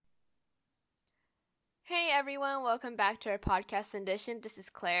everyone, welcome back to our podcast edition. This is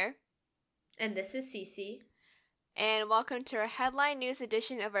Claire. And this is Cece. And welcome to our headline news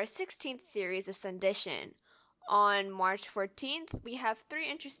edition of our 16th series of Sundition. On March 14th, we have 3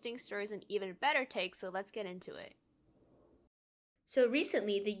 interesting stories and even better takes, so let's get into it. So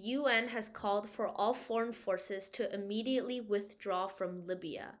recently, the UN has called for all foreign forces to immediately withdraw from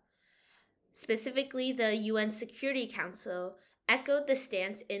Libya. Specifically, the UN Security Council echoed the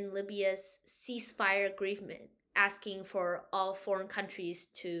stance in Libya's ceasefire agreement, asking for all foreign countries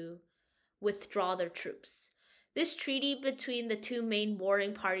to withdraw their troops. This treaty between the two main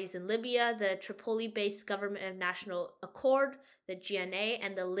warring parties in Libya, the Tripoli-based Government of National Accord, the GNA,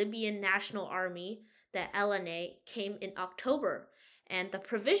 and the Libyan National Army, the LNA, came in October, and the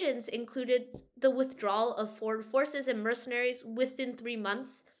provisions included the withdrawal of foreign forces and mercenaries within 3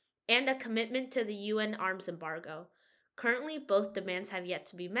 months and a commitment to the UN arms embargo. Currently, both demands have yet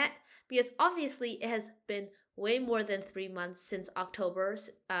to be met because obviously it has been way more than 3 months since October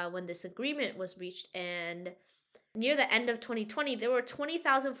when this agreement was reached, and near the end of 2020, there were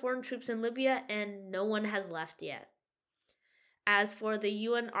 20,000 foreign troops in Libya and no one has left yet. As for the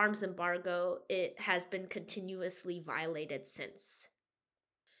UN arms embargo, it has been continuously violated since.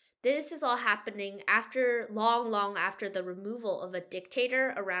 This is all happening long after the removal of a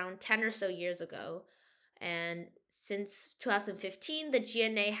dictator around 10 or so years ago. And since 2015, the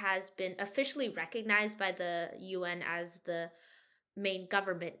GNA has been officially recognized by the UN as the main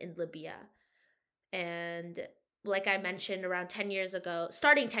government in Libya. And like I mentioned,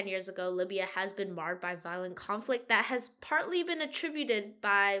 starting 10 years ago, Libya has been marred by violent conflict that has partly been attributed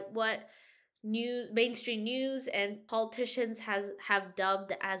by what mainstream news and politicians have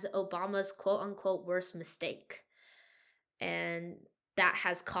dubbed as Obama's quote-unquote worst mistake. And that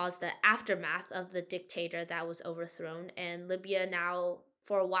has caused the aftermath of the dictator that was overthrown. And Libya now,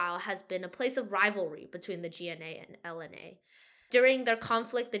 for a while, has been a place of rivalry between the GNA and LNA. During their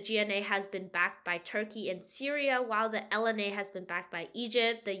conflict, the GNA has been backed by Turkey and Syria, while the LNA has been backed by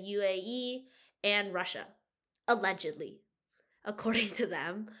Egypt, the UAE, and Russia. Allegedly, according to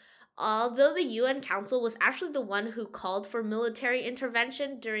them. Although the UN Council was actually the one who called for military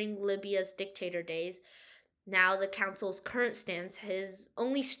intervention during Libya's dictator days, now the Council's current stance is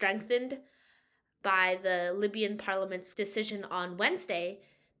only strengthened by the Libyan parliament's decision on Wednesday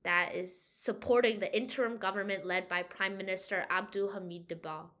that is supporting the interim government led by Prime Minister Abdul Hamid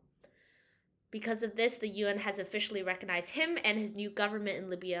Dibba. Because of this, the UN has officially recognized him and his new government in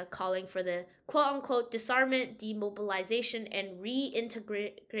Libya, calling for the quote-unquote disarmament, demobilization, and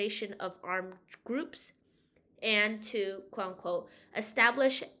reintegration of armed groups, and to quote-unquote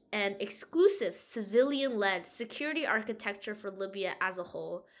establish an exclusive civilian-led security architecture for Libya as a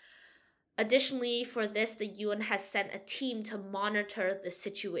whole. Additionally, for this, the UN has sent a team to monitor the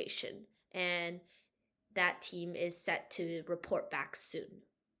situation, and that team is set to report back soon.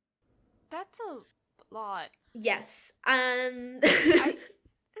 That's a lot. Yes. I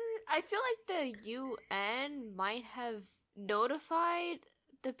feel like the UN might have notified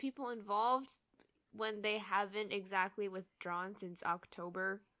the people involved when they haven't exactly withdrawn since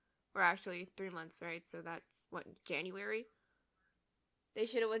October. Or actually 3 months, right? So that's, January? They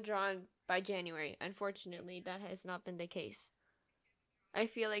should have withdrawn by January. Unfortunately, that has not been the case. I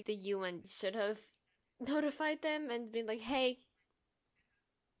feel like the UN should have notified them and been like, hey,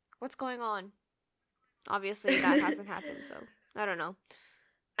 what's going on? Obviously, that hasn't happened, so I don't know.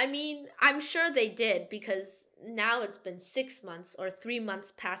 I mean, I'm sure they did because now it's been 6 months or 3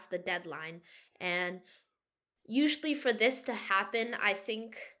 months past the deadline. And usually for this to happen, I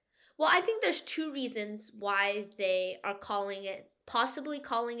think there's 2 reasons why they are possibly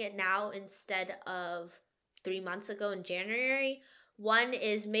calling it now instead of 3 months ago in January. One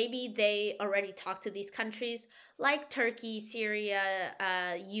is maybe they already talked to these countries like Turkey, Syria,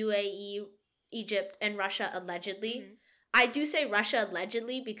 UAE, Egypt, and Russia allegedly. Mm-hmm. I do say Russia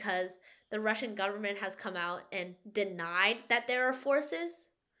allegedly because the Russian government has come out and denied that there are forces,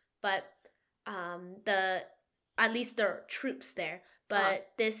 but at least there are troops there. But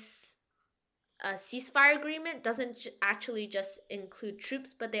this ceasefire agreement doesn't actually just include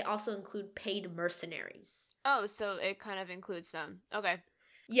troops, but they also include paid mercenaries. Oh, so it kind of includes them. Okay.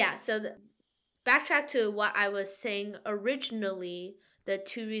 Yeah, so backtrack to what I was saying originally, the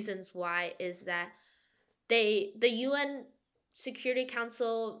 2 reasons why is that the UN Security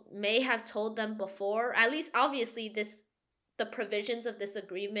Council may have told them before, at least obviously the provisions of this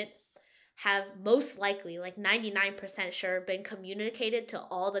agreement have most likely, like 99% sure, been communicated to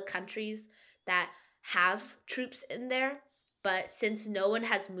all the countries that have troops in there. But since no one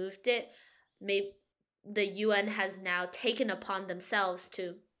has moved it, maybe the UN has now taken upon themselves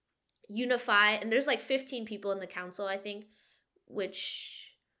to unify, and there's like 15 people in the council, I think,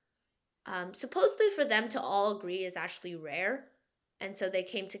 which supposedly for them to all agree is actually rare. And so they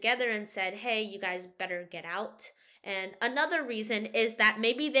came together and said, hey, you guys better get out. And another reason is that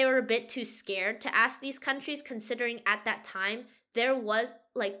maybe they were a bit too scared to ask these countries, considering at that time there was,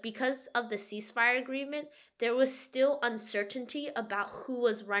 like, because of the ceasefire agreement, there was still uncertainty about who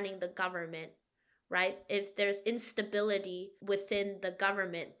was running the government, right? If there's instability within the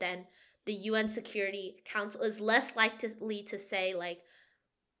government, then the UN Security Council is less likely to say, like,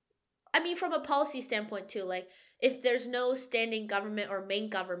 I mean, from a policy standpoint too, like, if there's no standing government or main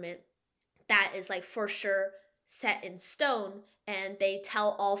government that is, like, for sure set in stone, and they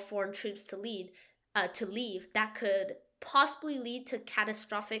tell all foreign troops to leave, that could possibly lead to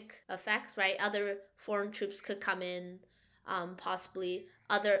catastrophic effects, right? Other foreign troops could come in, possibly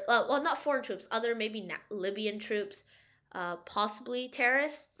other, well, not foreign troops, other maybe Libyan troops, possibly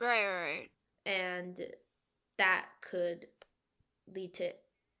terrorists. Right. And that could lead to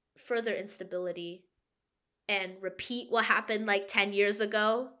further instability and repeat what happened like 10 years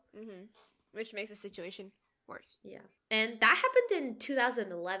ago. Mm-hmm. Which makes the situation worse. Yeah. And that happened in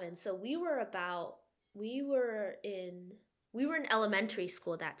 2011. So we were in elementary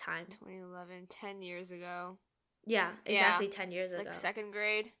school that time. 2011, 10 years ago. Yeah, exactly 10 years ago. Like second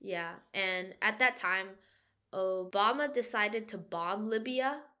grade. Yeah. And at that time, Obama decided to bomb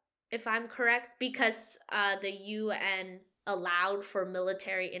Libya, if I'm correct, because the UN allowed for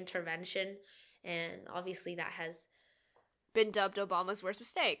military intervention. And obviously that has been dubbed Obama's worst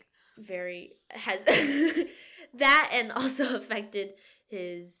mistake. That, and also affected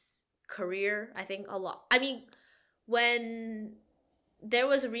his career, I think, a lot. I mean, when there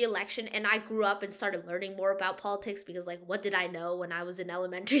was a re-election and I grew up and started learning more about politics, because, like, what did I know when I was in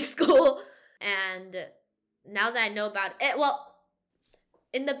elementary school? And now that I know about it, well,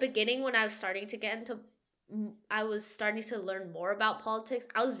 in the beginning when I was starting to learn more about politics,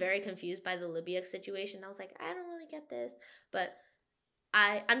 I was very confused by the Libya situation. I was like, I don't really get this. But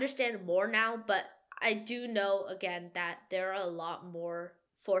I understand more now, but I do know, again, that there are a lot more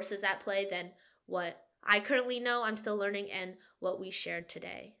forces at play than what I currently know. I'm still learning, and what we shared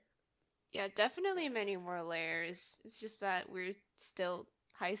today. Yeah, definitely many more layers. It's just that we're still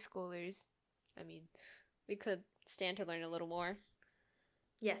high schoolers. I mean, we could stand to learn a little more.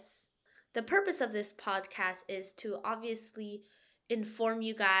 Yes. The purpose of this podcast is to obviously inform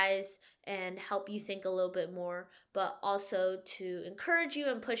you guys and help you think a little bit more, but also to encourage you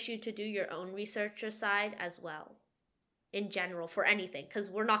and push you to do your own researcher side as well, in general, for anything, because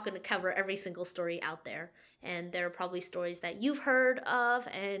we're not going to cover every single story out there, and there are probably stories that you've heard of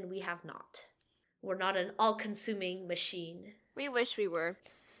and we have not. We're not an all-consuming machine. We wish we were.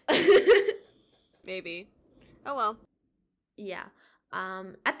 Maybe. Oh well. Yeah.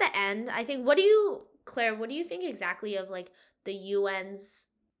 At the end, I think, Claire, what do you think exactly of, like, the UN's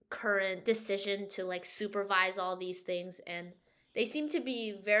current decision to, like, supervise all these things? And they seem to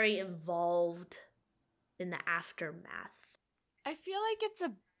be very involved in the aftermath. I feel like it's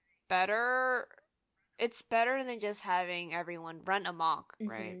better than just having everyone run amok,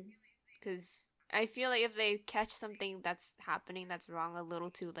 right? Because I feel like if they catch something that's happening that's wrong a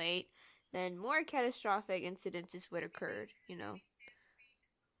little too late, then more catastrophic incidences would occur, you know?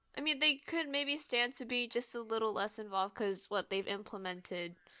 I mean, they could maybe stand to be just a little less involved, because they've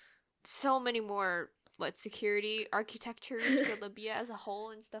implemented so many more, security architectures for Libya as a whole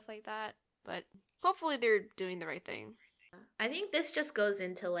and stuff like that. But hopefully they're doing the right thing. I think this just goes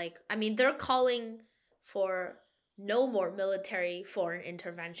into, like, I mean, they're calling for no more military foreign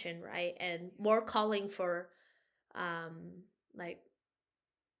intervention, right? And more calling for,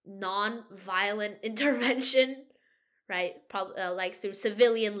 non-violent intervention, right? Probably like through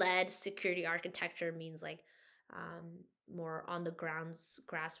civilian-led security architecture means, like, more on the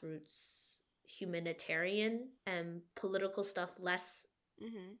grassroots humanitarian and political stuff, less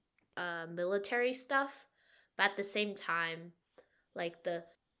military stuff. But at the same time, like, the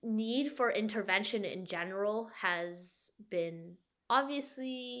need for intervention in general has been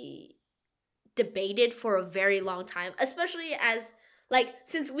obviously debated for a very long time, especially as, like,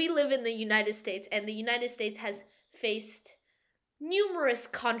 since we live in the United States, and the United States has faced numerous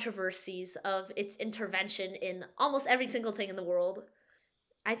controversies of its intervention in almost every single thing in the world.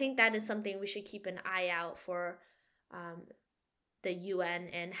 I think that is something we should keep an eye out for, the UN,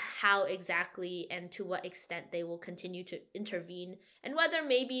 and how exactly and to what extent they will continue to intervene, and whether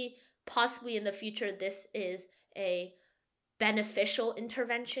maybe possibly in the future this is a beneficial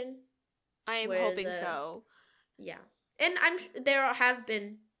intervention. I am hoping so. Yeah. And there have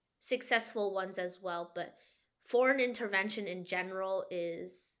been successful ones as well, but foreign intervention in general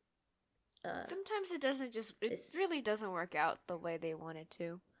is Sometimes it really doesn't work out the way they want it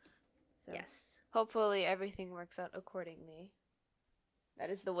to. So yes. hopefully everything works out accordingly. That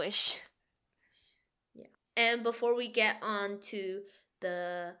is the wish. Yeah. And before we get on to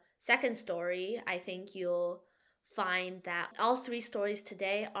the second story, I think you'll find that all three stories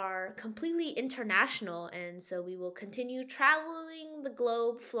today are completely international, and so we will continue traveling the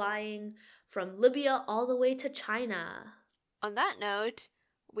globe, flying from Libya all the way to China. On that note,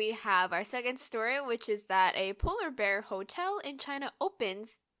 we have our second story, which is that a polar bear hotel in China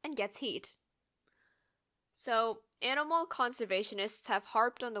opens and gets heat. So, animal conservationists have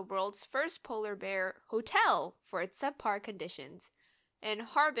harped on the world's first polar bear hotel for its subpar conditions. In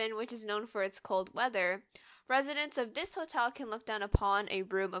Harbin, which is known for its cold weather, residents of this hotel can look down upon a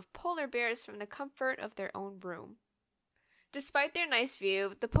room of polar bears from the comfort of their own room. Despite their nice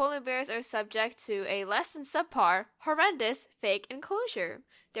view, the polar bears are subject to a less than subpar, horrendous, fake enclosure.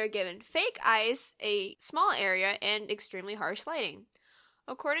 They're given fake ice, a small area, and extremely harsh lighting.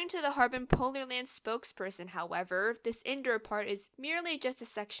 According to the Harbin Polarland spokesperson, however, this indoor part is merely just a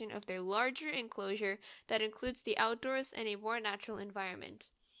section of their larger enclosure that includes the outdoors and a more natural environment.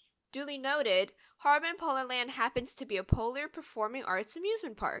 Duly noted, Harbin Polarland happens to be a polar performing arts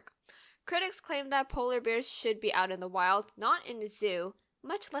amusement park. Critics claim that polar bears should be out in the wild, not in a zoo,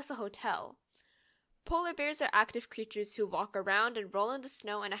 much less a hotel. Polar bears are active creatures who walk around and roll in the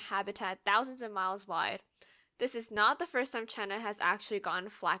snow in a habitat thousands of miles wide. This is not the first time China has actually gotten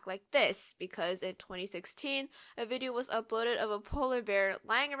flack like this, because in 2016, a video was uploaded of a polar bear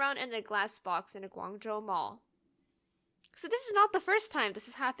lying around in a glass box in a Guangzhou mall. So this is not the first time this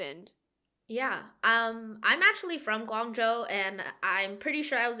has happened. Yeah, I'm actually from Guangzhou, and I'm pretty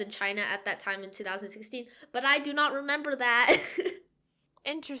sure I was in China at that time in 2016, but I do not remember that.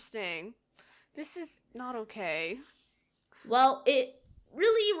 Interesting. This is not okay. Well, it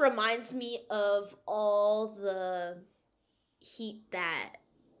really reminds me of all the heat that...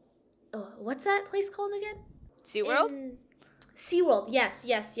 Oh, what's that place called again? SeaWorld? SeaWorld,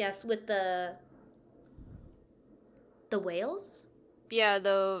 yes, with the whales? Yeah,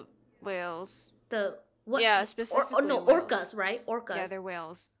 the whales. The what? Yeah, specifically no, whales. orcas, right? Orcas. Yeah, they're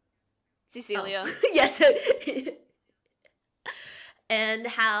whales. Cecilia. Oh. Yes. And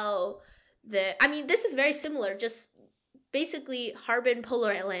how this is very similar. Just basically, Harbin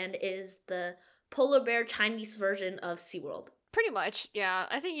Polarland is the polar bear Chinese version of SeaWorld. Pretty much, yeah.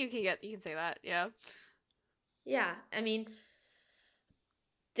 I think you can say that, yeah. Yeah,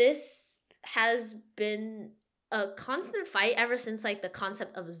 this has been a constant fight ever since the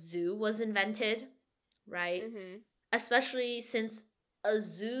concept of a zoo was invented, right? Mm-hmm. Especially since a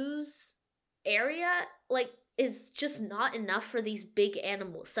zoo's area is just not enough for these big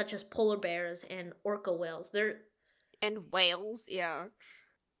animals such as polar bears and orca whales. And whales, yeah.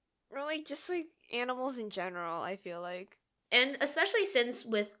 Or just animals in general, I feel like. And especially since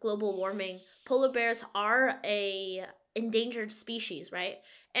with global warming, polar bears are a endangered species, right?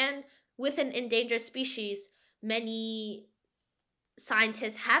 And with an endangered species, many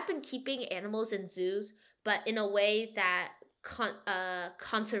scientists have been keeping animals in zoos, but in a way that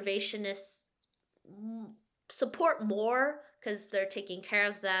conservationists support more because they're taking care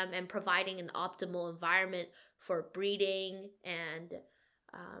of them and providing an optimal environment for breeding and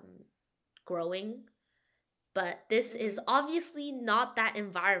growing. But this is obviously not that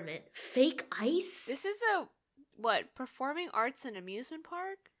environment. Fake ice? This is performing arts and amusement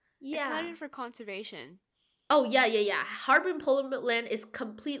park? Yeah. It's not even for conservation. Oh, yeah. Harbin Polarland is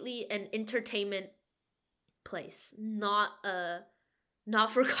completely an entertainment place, not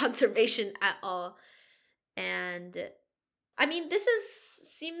for conservation at all. And this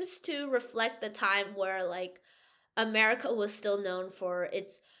seems to reflect the time where America was still known for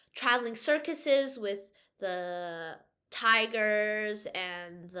its traveling circuses with the tigers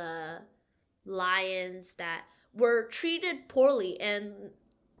and the lions that were treated poorly. And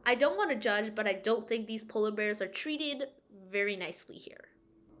I don't want to judge, but I don't think these polar bears are treated very nicely here.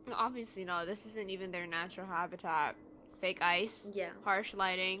 Obviously not. This isn't even their natural habitat. Fake ice, yeah, harsh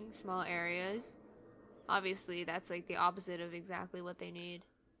lighting, small areas. Obviously, that's the opposite of exactly what they need.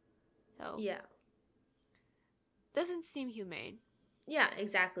 So yeah, doesn't seem humane. Yeah,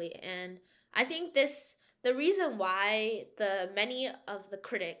 exactly. And I think the reason why many of the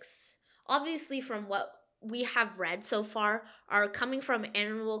critics, obviously from what we have read so far, are coming from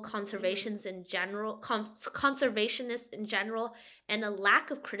animal conservationists in general, conservationists in general, and a lack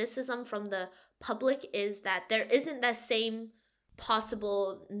of criticism from the public is that there isn't that same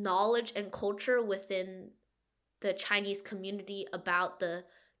possible knowledge and culture within the Chinese community about the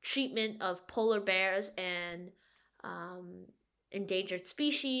treatment of polar bears and endangered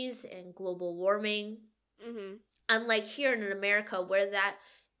species and global warming. Mm-hmm. Unlike here in America, where that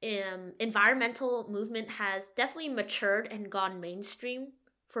environmental movement has definitely matured and gone mainstream,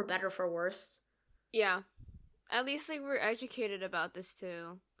 for better for worse. Yeah. At least, like, we're educated about this,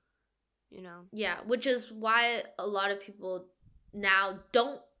 too. You know? Yeah, which is why a lot of people now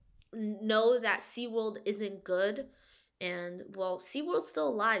don't know that SeaWorld isn't good. And, well, SeaWorld's still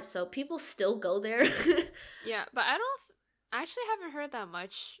alive, so people still go there. Yeah, but I actually haven't heard that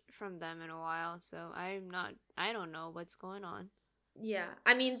much from them in a while, so I don't know what's going on. Yeah,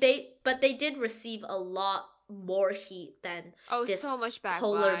 I mean, they did receive a lot more heat than this so much backlash.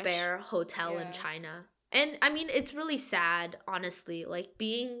 polar bear hotel in China. And, I mean, it's really sad, honestly, like,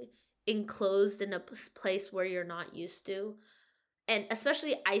 being enclosed in a place where you're not used to, and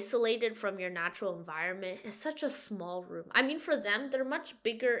especially isolated from your natural environment, is such a small room. I mean, for them, they're much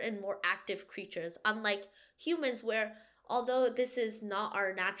bigger and more active creatures, unlike humans, where although this is not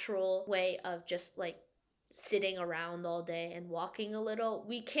our natural way of just like sitting around all day and walking a little,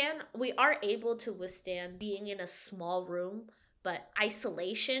 we are able to withstand being in a small room, but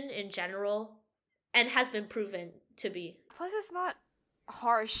isolation in general, and has been proven to be. Plus, it's not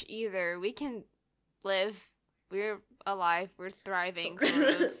harsh either. We can live. We're alive. We're thriving.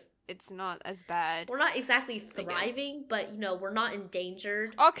 Sort of. It's not as bad. We're not exactly thriving, but, you know, we're not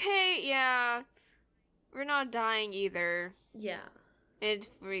endangered. Okay, yeah. We're not dying either. Yeah. And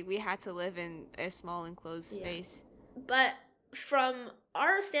we had to live in a small enclosed space. But from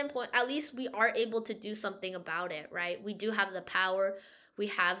our standpoint, at least we are able to do something about it, right? We do have the power. We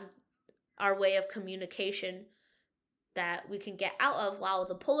have our way of communication that we can get out of, while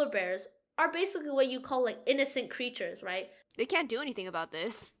the polar bears are basically what you call like innocent creatures, right? They can't do anything about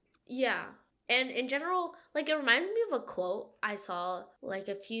this. Yeah. And in general, like, it reminds me of a quote I saw like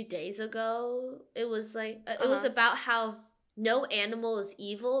a few days ago. It was like, it was about how no animal is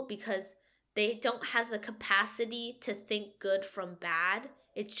evil because they don't have the capacity to think good from bad.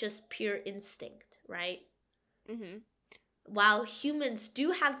 It's just pure instinct, right? Mm-hmm. While humans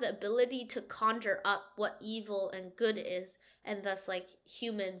do have the ability to conjure up what evil and good is, and thus, like,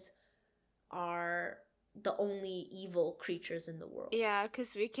 humans are the only evil creatures in the world. Yeah,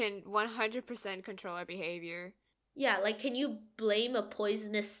 because we can 100% control our behavior. Yeah, like, can you blame a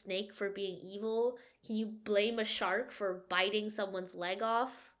poisonous snake for being evil? Can you blame a shark for biting someone's leg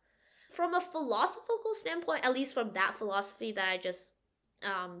off? From a philosophical standpoint, at least from that philosophy that I just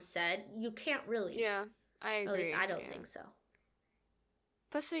said, you can't really. Yeah, I agree. At least I don't think so.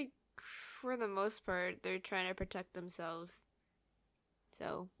 Plus, like, for the most part, they're trying to protect themselves.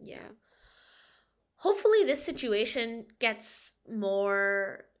 So, yeah. Hopefully this situation gets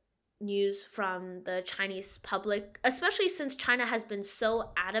more news from the Chinese public, especially since China has been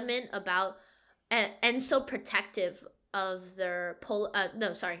so adamant about and so protective of their panda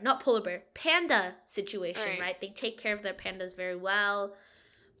situation, right? They take care of their pandas very well,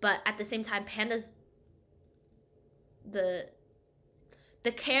 but at the same time, pandas, the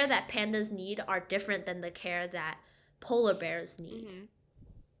care that pandas need are different than the care that polar bears need. Mm-hmm.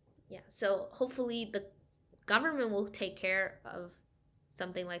 Yeah, so hopefully the government will take care of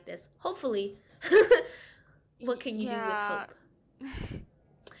something like this. Hopefully. What can you do with hope?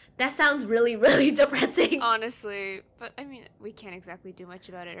 That sounds really, really depressing. Honestly. But, I mean, we can't exactly do much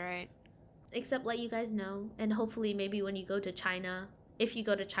about it, right? Except let you guys know. And hopefully maybe when you go to China, if you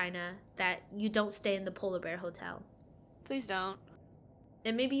go to China, that you don't stay in the polar bear hotel. Please don't.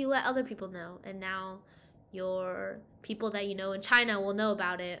 And maybe you let other people know. And now your people that you know in China will know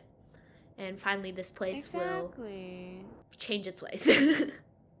about it. And finally this place will change its ways.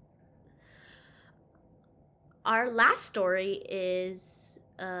 Our last story is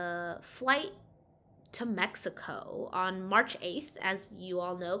a flight to Mexico. On March 8th, as you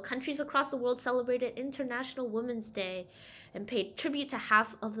all know, countries across the world celebrated International Women's Day and paid tribute to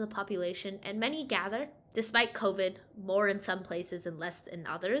half of the population, and many gathered, despite COVID, more in some places and less in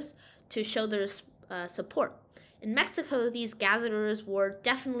others, to show their support. In Mexico, these gatherers were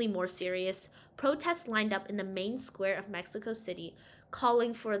definitely more serious. Protests lined up in the main square of Mexico City,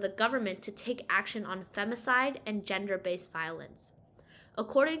 calling for the government to take action on femicide and gender-based violence.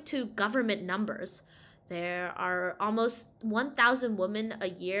 According to government numbers, there are almost 1,000 women a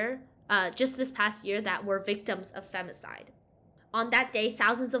year, just this past year, that were victims of femicide. On that day,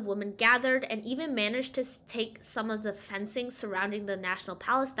 thousands of women gathered and even managed to take some of the fencing surrounding the National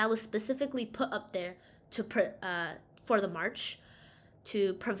Palace that was specifically put up there for the march,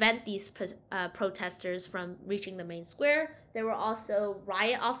 to prevent these protesters from reaching the main square. There were also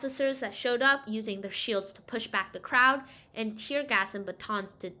riot officers that showed up using their shields to push back the crowd, and tear gas and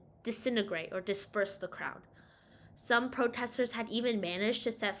batons to disintegrate or disperse the crowd. Some protesters had even managed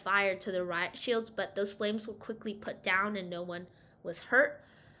to set fire to the riot shields, but those flames were quickly put down and no one was hurt.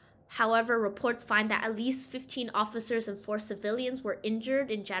 However, reports find that at least 15 officers and 4 civilians were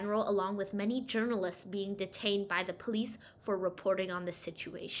injured in general, along with many journalists being detained by the police for reporting on the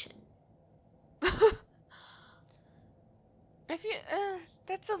situation. If you,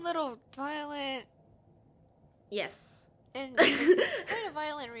 that's a little violent. Yes. And quite a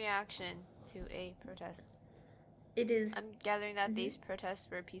violent reaction to a protest. It is. I'm gathering that these protests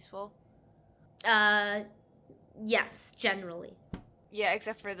were peaceful. Yes, generally. Yeah,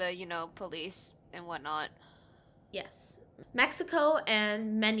 except for the, police and whatnot. Yes. Mexico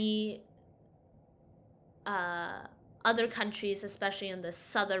and many other countries, especially in the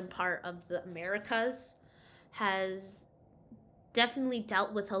southern part of the Americas, has definitely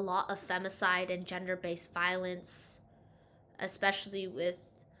dealt with a lot of femicide and gender-based violence, especially with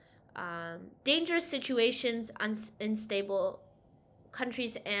dangerous situations, unstable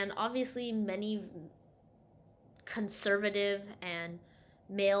countries, and obviously many conservative and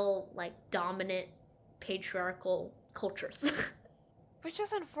male, dominant patriarchal cultures. Which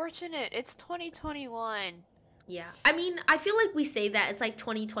is unfortunate. It's 2021. Yeah. I mean, I feel like we say that it's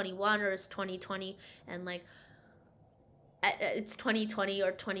 2021 or it's 2020 and it's 2020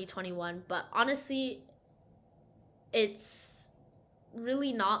 or 2021, but honestly, it's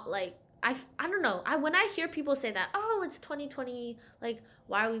really not I don't know. When I hear people say that, oh, it's 2020,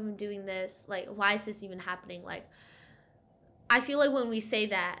 why are we even doing this? Why is this even happening? I feel like when we say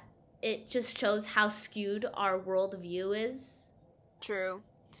that, it just shows how skewed our worldview is. True.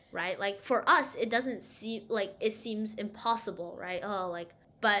 Right? For us, it doesn't seem it seems impossible, right?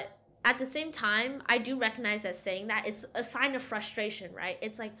 But at the same time, I do recognize that saying that it's a sign of frustration, right?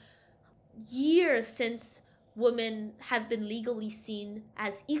 It's years since women have been legally seen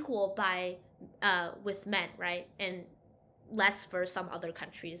as equal with men, right? And less for some other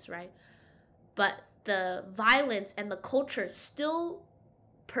countries, right? But the violence and the culture still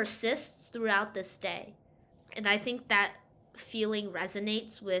persists throughout this day. And I think that feeling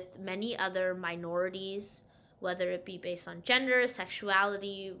resonates with many other minorities, whether it be based on gender,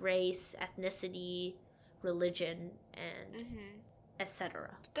 sexuality, race, ethnicity, religion, and etc.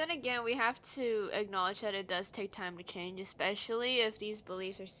 Then again, we have to acknowledge that it does take time to change, especially if these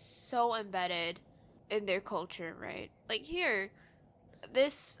beliefs are so embedded in their culture, right? Here,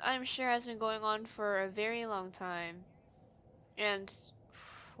 this, I'm sure, has been going on for a very long time. And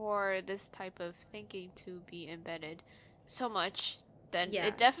for this type of thinking to be embedded so much, then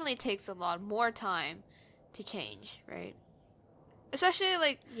it definitely takes a lot more time to change, right?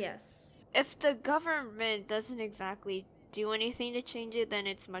 Especially, yes, if the government doesn't exactly do anything to change it, then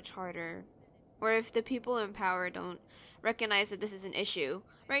it's much harder. Or if the people in power don't recognize that this is an issue,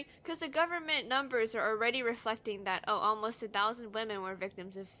 right? Because the government numbers are already reflecting that, almost 1,000 women were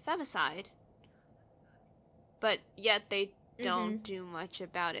victims of femicide. But yet they don't do much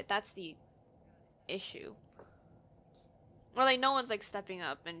about it. That's the issue. Or, no one's, stepping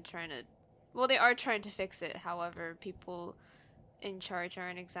up and trying to... Well, they are trying to fix it. However, people in charge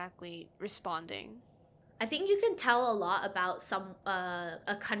aren't exactly responding. I think you can tell a lot about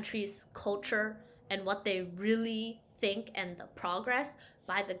a country's culture and what they really think and the progress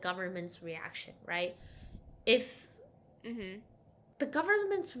by the government's reaction, right? If the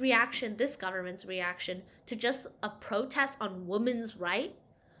government's reaction, this government's reaction to just a protest on women's rights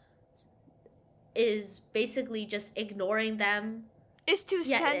is basically just ignoring them, is to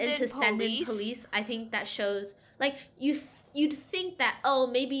send in police. I think that shows you'd think that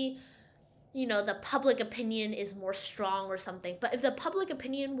maybe the public opinion is more strong or something. But if the public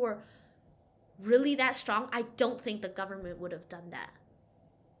opinion were really that strong, I don't think the government would have done that.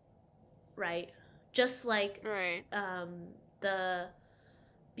 Right? Just the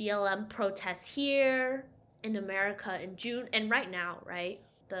BLM protests here in America in June and right now, right?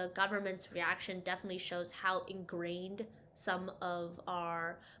 The government's reaction definitely shows how ingrained some of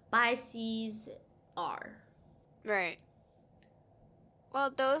our biases are. Right. Well,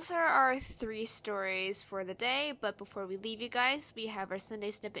 those are our 3 stories for the day, but before we leave you guys, we have our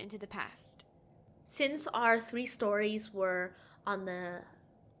Sunday snippet into the past. Since our 3 stories were on the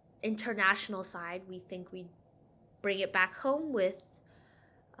international side, we think we'd bring it back home with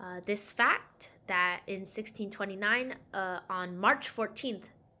this fact that in 1629, on March 14th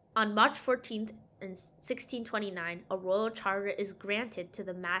in 1629, a royal charter is granted to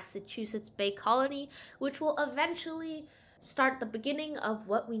the Massachusetts Bay Colony, which will eventually start the beginning of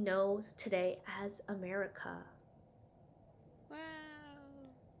what we know today as America. Wow.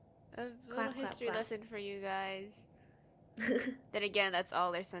 A little history lesson for you guys. Then again, that's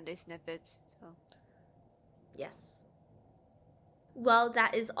all their Sunday snippets, so... Yes. Well,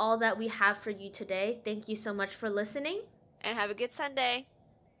 that is all that we have for you today. Thank you so much for listening. And have a good Sunday.